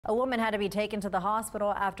A woman had to be taken to the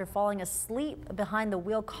hospital after falling asleep behind the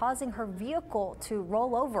wheel, causing her vehicle to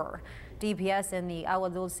roll over. DPS and the Agua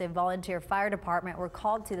Dulce Volunteer Fire Department were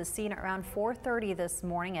called to the scene around 4:30 this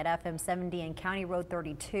morning at FM 70 and County Road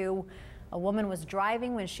 32. A woman was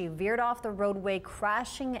driving when she veered off the roadway,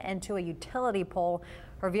 crashing into a utility pole,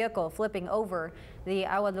 her vehicle flipping over. The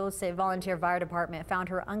Agua Dulce Volunteer Fire Department found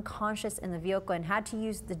her unconscious in the vehicle and had to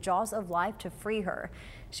use the jaws of life to free her.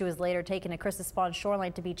 She was later taken to Crispon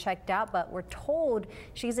Shoreline to be checked out, but we're told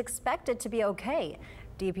she's expected to be okay.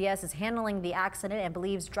 DPS is handling the accident and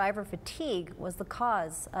believes driver fatigue was the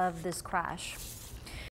cause of this crash.